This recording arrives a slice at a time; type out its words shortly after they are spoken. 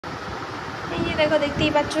এই যে দেখো,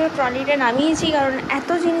 দেখতেই পাচ্ছ ট্রলিটা নামিয়েছি, কারণ এত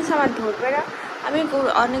জিনিস আমার ধরবে না। আমি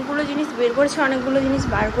অনেকগুলো জিনিস বের করেছি, অনেকগুলো জিনিস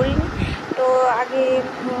বার করিনি। তো আগে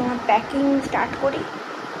প্যাকিং স্টার্ট করি।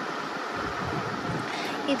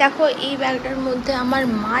 এই দেখো, এই ব্যাগটার মধ্যে আমার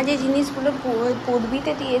মা যে জিনিসগুলো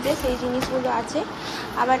পূর্বিতে দিয়েছে সেই জিনিসগুলো আছে।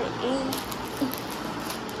 আবার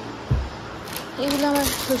এইগুলো আমার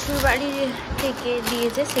শ্বশুর বাড়ি থেকে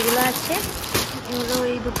দিয়েছে, সেগুলো আছে। এগুলো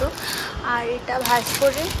এই দুটো, আর এটা ভাঁজ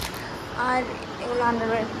করে, আর এগুলো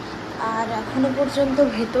আন্ডারওয়্যার। আর এখনো পর্যন্ত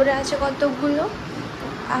ভেতরে আছে কতগুলো।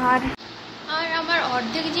 আর আমার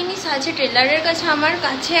অর্ধেক জিনিস আছে টেলারের কাছে, আমার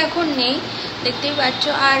কাছে এখন নেই, দেখতেই পাচ্ছ।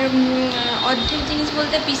 আর অর্ধেক জিনিস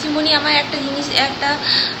বলতে পিসিমণি আমার একটা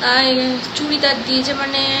চুড়িদার দিয়েছে,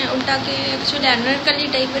 মানে ওটাকে অ্যাকচুয়ালি অ্যানারকলি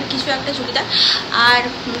টাইপের কিছু একটা চুড়িদার। আর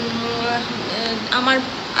আমার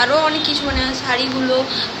আরও অনেক কিছু, মানে শাড়িগুলো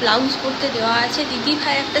ব্লাউজ করতে দেওয়া আছে। দিদি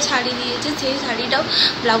ভাই একটা শাড়ি দিয়েছে, সেই শাড়িটাও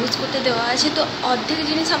ব্লাউজ করতে দেওয়া আছে। তো অর্ধেক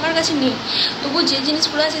জিনিস আমার কাছে নেই, তবু যে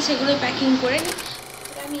জিনিসগুলো আছে সেগুলো প্যাকিং করে নিই।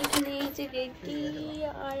 আমি এখানে এসে রেডি,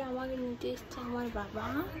 আর আমাকে নিতে এসছে আমার বাবা,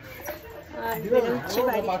 আর বেরোচ্ছে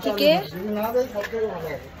বাড়ি থেকে।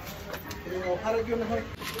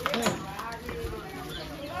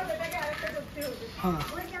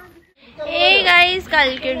 এই গাইস,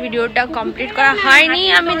 কালকের ভিডিওটা কমপ্লিট করা হয়নি।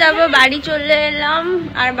 আমি তারপর বাড়ি চলে এলাম,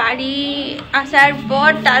 আর বাড়ি আসার পর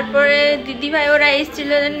তারপরে দিদিভাই ওরা এসেছিল,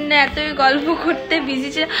 এতই গল্প করতে বিজি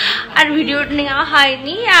ছিল, আর ভিডিওটা নেওয়া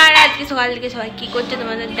হয়নি। আর আজকে সকাল থেকে সবাই কী করছে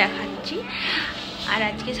তোমাদের দেখাচ্ছি, আর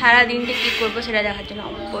আজকে সারা দিনটা কী করবো সেটা দেখার জন্য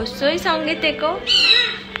অবশ্যই সঙ্গে থেকো।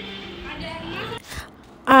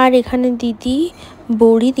 আর এখানে দিদি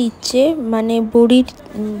বড়ি দিচ্ছে, মানে বড়ির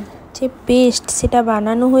যে পেস্ট সেটা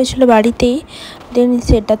বানানো হয়েছিল বাড়িতেই, দেন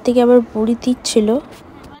সেটার থেকে আবার বড়ি দিচ্ছিল।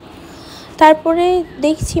 তারপরে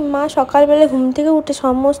দেখছি মা সকালবেলা ঘুম থেকে উঠে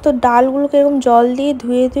সমস্ত ডালগুলোকে এরকম জল দিয়ে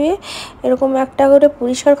ধুয়ে এরকম একটা করে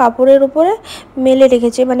পরিষ্কার কাপড়ের উপরে মেলে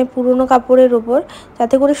রেখেছে, মানে পুরনো কাপড়ের ওপর,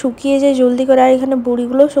 যাতে করে শুকিয়ে যায় জলদি করে। আর এখানে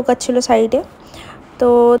বড়িগুলোও শুকাচ্ছিল সাইডে। তো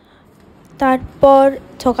তারপর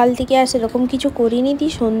সকাল থেকে আর সেরকম কিছু করিনি।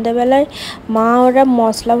 দিই সন্ধ্যাবেলায় মা ওরা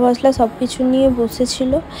মশলা সব কিছু নিয়ে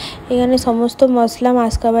বসেছিল। এখানে সমস্ত মশলা,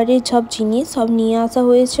 মাসকাবাড়ির সব জিনিস সব নিয়ে আসা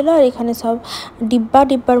হয়েছিল, আর এখানে সব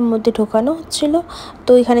ডিব্বার মধ্যে ঢোকানো হচ্ছিল।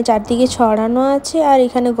 তো এখানে চারদিকে ছড়ানো আছে, আর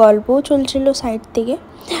এখানে গল্পও চলছিল সাইড থেকে,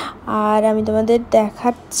 আর আমি তোমাদের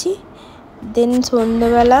দেখাচ্ছি। দেন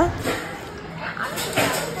সন্ধ্যাবেলা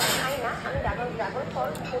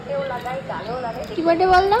কি বটে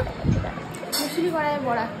বল না, মুসুরি কড়াই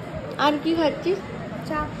বড়া। আর কি খাচ্ছিস?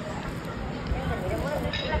 চা।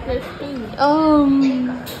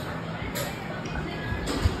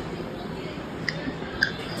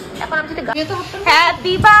 এখন আমি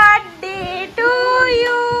happy birthday to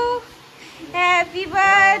you, happy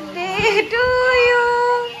birthday to you,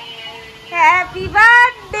 happy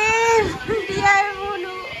birthday dear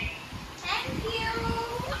blue. Thank you.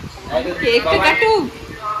 Cake তো কাটু।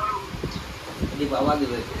 বাবা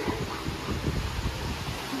দেবে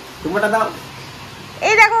তোমারটা দাও।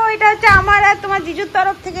 এই দেখো, এটা হচ্ছে আমার আর তোমার জিজুর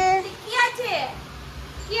তরফ থেকে।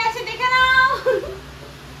 কি আছে দেখে নাও।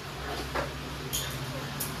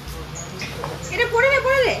 এটা পড়ে নে,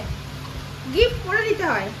 গিফট পড়ে দিতে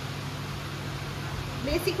হয়,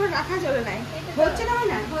 বেশি করে রাখা যাবে না। হচ্ছে না,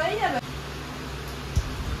 না হয়ে যাবে।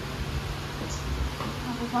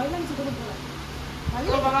 ভয় লাগছে করে পড়া।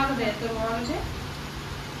 তোর বাবাকে দে, তোর বাবা আছে।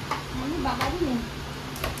 আমি বাবারই নেই,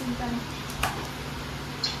 চিন্তা নেই।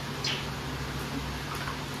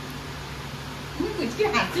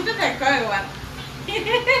 হাসিটা দেখো এবার,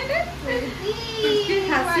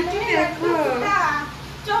 হাসিটা দেখো।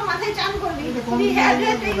 চল মাথায় চান করবি।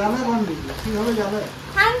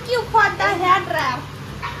 Thank you for the hair dryer.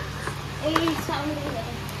 এই সামনে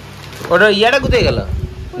ওটা ইয়াটা কোথায় গেল?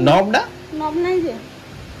 নবটা নব নাই যে,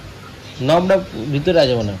 নবটা ভিতরে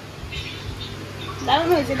আছে মনে হয়।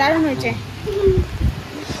 দারুণ হয়েছে।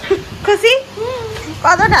 খুশি?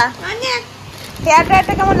 কতটা? অনেক। হেয়ার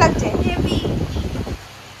ড্রায়ারটা কেমন লাগছে? হেভি।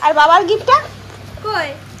 আর বাবার গিফটটা কই?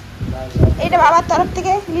 এটা বাবার তরফ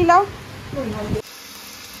থেকে নিলাও।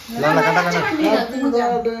 না কাটা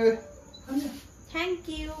থ্যাংক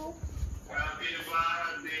ইউ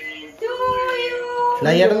টু ইউ। না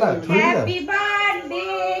ইয়াটা না, happy birthday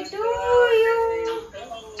to you,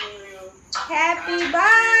 happy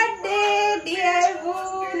birthday dear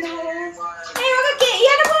blue. এই ওকে কে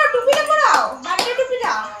ইয়াটা পড়ো, টুপিটা পরাও, বার্থডে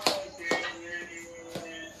টুপিটা।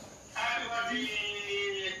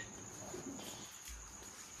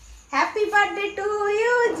 Happy birthday to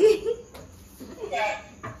you G.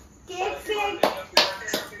 Cake fake.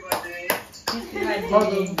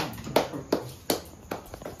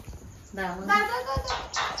 দাও।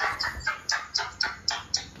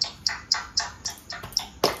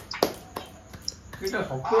 এটা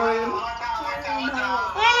শক্ত হয়ে গেল।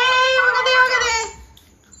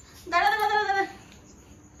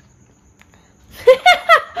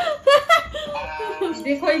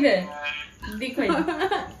 দেখোই দে দেখোই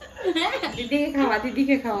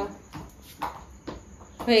দিদিকে খাওয়া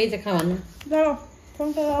হয়ে গেছে খাওয়ানো। দাও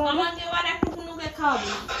ফোনটা দাও। আমাকে এবার একটু কুনুকে খাওয়াবো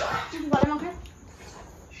বলে আমাকে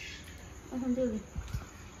এখন চলবে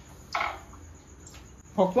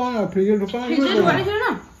শক্ত না ফ্রিজে ঢোকানো ফ্রিজে বাড়ি ছিল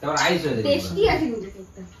না তারপর আইস হয়ে যাবে। টেস্টি আছে কিন্তু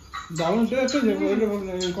কেকটা দারুণ টেস্ট আছে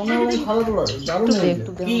কোনো রকম খারাপ লাগে দারুণ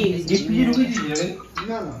হয়েছে। কি ডিপ ফ্রিজে ঢুকিয়েছিস নাকি?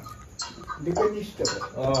 না না ডিপে মিষ্টি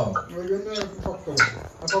ও ওই জন্য একটু শক্ত হয়েছে।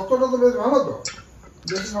 আর শক্তটা তো বেশ ভালো তো,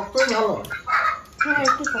 বেশি শক্তই ভালো। হ্যাঁ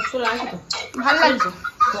একটু শক্ত লাগে তো ভালো লাগছে।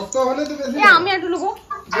 শক্ত হলে তো বেশি আমি একটু লোবো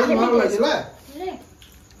বেশ ভালো লাগছে না?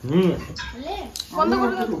 হুম বন্ধ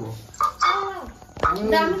করে একটু দেবো। দেবো। আমি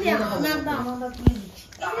না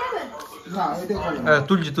এটা খাবো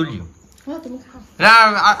তুলছি তুমি খাও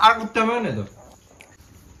না আর করতে হবে না তো।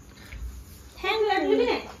 হ্যাঁ লাগবে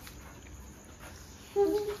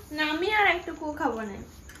না আমি আর একটু খাবো না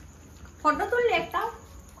ফটো তুললে একটা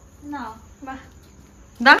না বাহ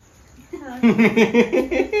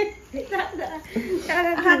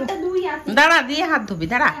হাতটা ধুই আসি দাঁড়া দিয়ে হাত ধুবি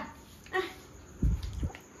দাঁড়া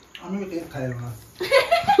আমি এটা খাই না।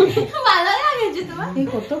 ভালো লাগছে তোমার এই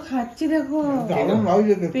কত খাচ্ছি দেখো দারুণ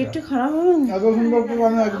লাগছে পেটটা দেখতে। খারাপ হবে না এত সুন্দর করে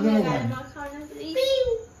আমি একদিনও খাই না।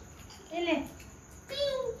 এলে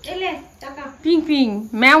এলে টাকা পিং পিং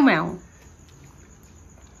ম্যাও ম্যাও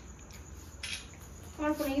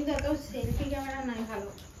আমার ফোনে কিন্তু এত সেলফি ক্যামেরা নাই ভালো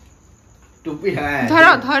টুপি হ্যাঁ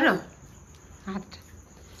ধরো ধরো হাত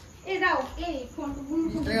এ দাও এই ফোন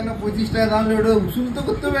এখানে 25 টাকা দাম ওটা উসুল তো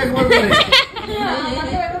করতে হবে একবার করে।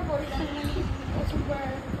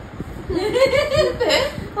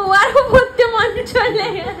 ও আরো পড়তে মন চলে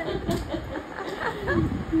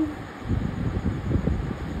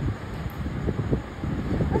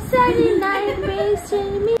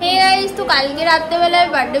হে গাইস, তো কালকে রাত্রেবেলায়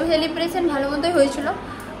বার্থডে সেলিব্রেশন ভালো মতোই হয়েছিল।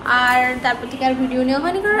 আর তারপর থেকে আর ভিডিও নেওয়া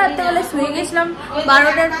হয়নি, কারণ রাত্রেবেলায় শুয়ে গেছিলাম।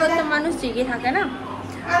 12টার পর তো মানুষ জেগে থাকে না।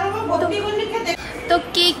 তো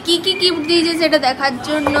কে কি কি গিফট দিয়েছে সেটা দেখার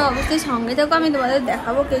জন্য অবশ্যই সঙ্গে থাকো, আমি তোমাদের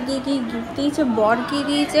দেখাবো কে কি কি গিফট দিয়েছে। বর কি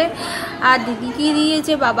দিয়েছে, আর দিদি কি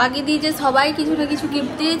দিয়েছে, বাবা কি দিয়েছে, সবাই কিছু না কিছু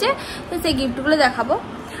গিফট দিয়েছে। তো সেই গিফটগুলো দেখাবো।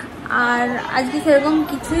 আর আজকে সেরকম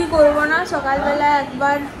কিছুই করবো না, সকালবেলা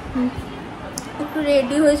একবার একটু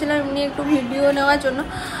রেডি হয়েছিলাম এমনি একটু ভিডিও নেওয়ার জন্য,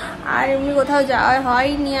 আর এমনি কোথাও যাওয়া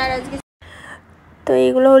হয়নি। আর আজকে তো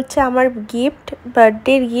এগুলো হচ্ছে আমার গিফট,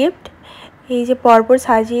 বার্থডের গিফট। এই যে পরপর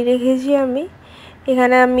সাজিয়ে রেখেছি আমি।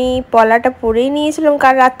 এখানে আমি পলাটা পরেই নিয়েছিলাম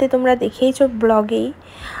কাল রাতে, তোমরা দেখেইছো ব্লগেই।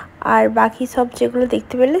 আর বাকি সব যেগুলো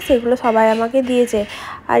দেখতে পেলে সেগুলো সবাই আমাকে দিয়েছে।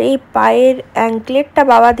 আর এই পায়ের অ্যাঙ্কলেটটা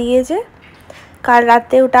বাবা দিয়েছে। কাল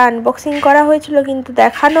রাতে ওটা আনবক্সিং করা হয়েছিল কিন্তু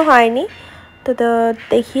দেখানো হয়নি, তো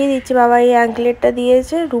দেখিয়ে দিচ্ছি। বাবা এই অ্যাঙ্কলেটটা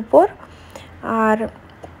দিয়েছে রুপোর। আর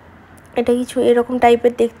এটা কিছু এরকম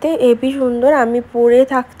টাইপের দেখতে, হেবি সুন্দর, আমি পরে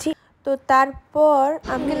থাকছি। তো তারপর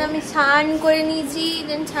আমি স্নান করে নিয়েছি।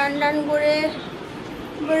 দেন স্নান টান করে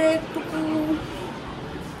একটু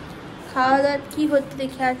খাওয়া দাওয়া কি হচ্ছে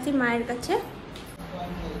দেখে আসছি মায়ের কাছে।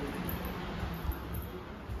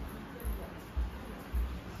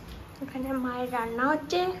 এখানে মায়ের রান্না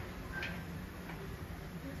হচ্ছে।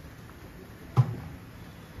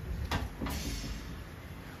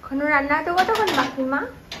 এখনো রান্না হতে কতক্ষণ বাকি মা?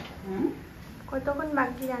 কতক্ষণ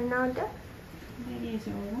বাকি রান্না হতে?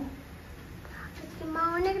 মা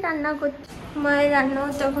অনেক রান্না করছে, মায়ের রান্না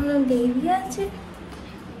হতে এখনো দেরি আছে।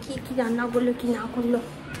 কি কি রান্না করলো কি না করলো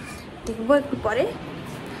দেখবো একটু পরে।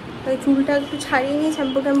 তাই চুলটা একটু ছাড়িয়ে নিয়ে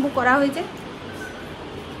শ্যাম্পু ট্যাম্পু করা হয়েছে।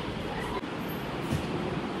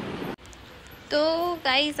 তো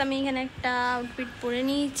গাইস, আমি এখানে একটা আউটফিট পরে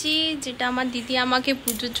নিয়েছি, যেটা আমার দিদি আমাকে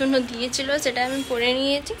পুজোর জন্য দিয়েছিল, সেটা আমি পরে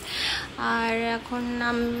নিয়েছি। আর এখন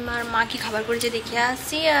আমার মা কি খাবার করেছে দেখে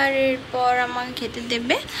আসছি, আর এরপর আমাকে খেতে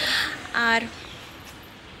দেবে। আর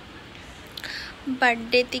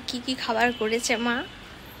বার্থডেতে কি কি খাবার করেছে মা,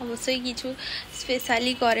 অবশ্যই কিছু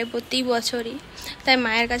স্পেশালি করে প্রতি বছরই, তাই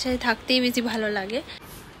মায়ের কাছে থাকতেই বেশি ভালো লাগে।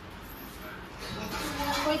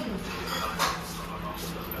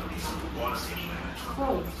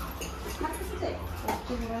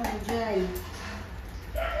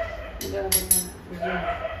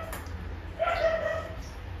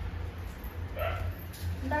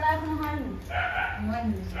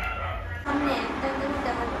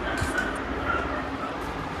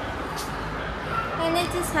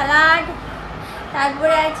 এনেছে স্যালাড,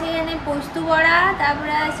 তারপরে আছে এখানে পোস্ত বড়া,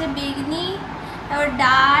 তারপরে আছে বেগনি, তারপর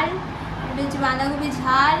ডাল, এটা হচ্ছে বাঁধাকপি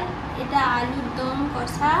ঝাল, এটা আলুর দম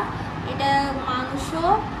কষা, এটা মাংস,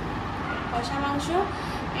 কষা মাংস,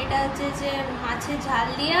 এটা হচ্ছে যে মাছের ঝাল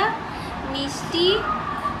দিয়া, মিষ্টি,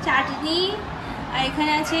 চাটনি, আর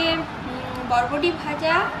এখানে আছে বরবটি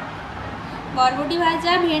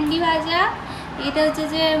ভাজা, ভেন্ডি ভাজা, এটা হচ্ছে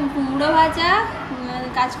যে কুমড়ো ভাজা,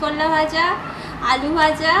 কাঁচকলা ভাজা, আলু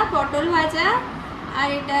ভাজা, পটল ভাজা, আর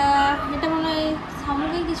এটা মনে হয়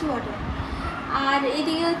সামগ্রিক কিছু বটে। আর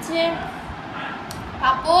এইদিকে হচ্ছে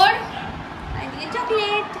পাঁপড়, আর এদিকে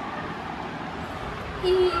চকলেট।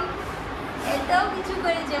 এটাও কিছু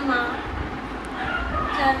করেছে মা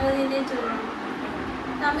জন্মদিনের জন্য।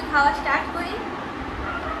 তো আমি খাওয়া স্টার্ট করি।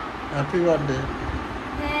 Happy birthday.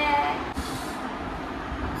 হ্যাঁ,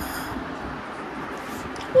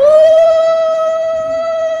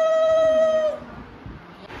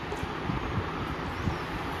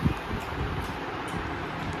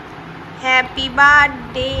 happy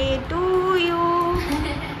birthday to you,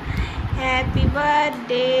 happy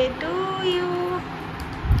birthday to you.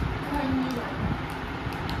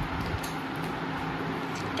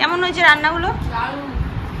 কেমন হয়েছে রান্নাগুলো?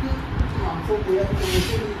 মাংস দিয়ে একটু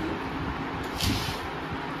বেশি দিয়ে দিই।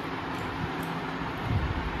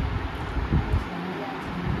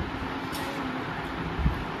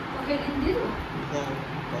 ওকে দিন দিন হ্যাঁ,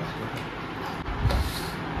 বাস করে।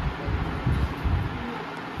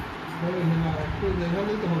 না, একটু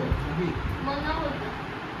দেখালেই তো হবে নাকি? মনে হতো।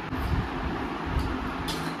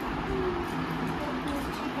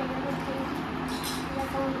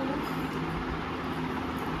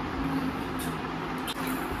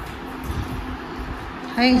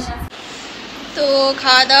 তো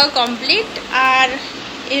খাওয়া দাওয়া কমপ্লিট, আর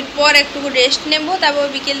এরপর একটু রেস্ট নেব, তারপর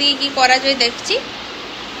বিকেল দিকে কী করা যায় দেখছি,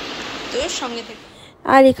 তো সঙ্গে থেকে।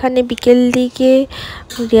 আর এখানে বিকেল দিকে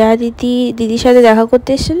রিয়া দিদির সাথে দেখা করতে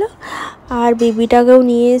এসেছিলো, আর বেবিটাকেও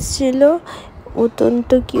নিয়ে এসেছিলো, অত্যন্ত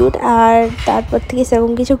কিউট। আর তারপর থেকে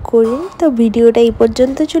সেরকম কিছু করিনি। তো ভিডিওটা এই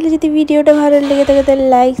পর্যন্ত ছিল। যদি ভিডিওটা ভালো লেগে থাকে তাহলে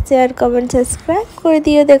লাইক, শেয়ার, কমেন্ট, সাবস্ক্রাইব করে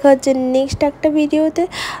দিও। দেখা হচ্ছে নেক্সট একটা ভিডিওতে।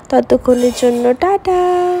 ততক্ষণের জন্য টাটা।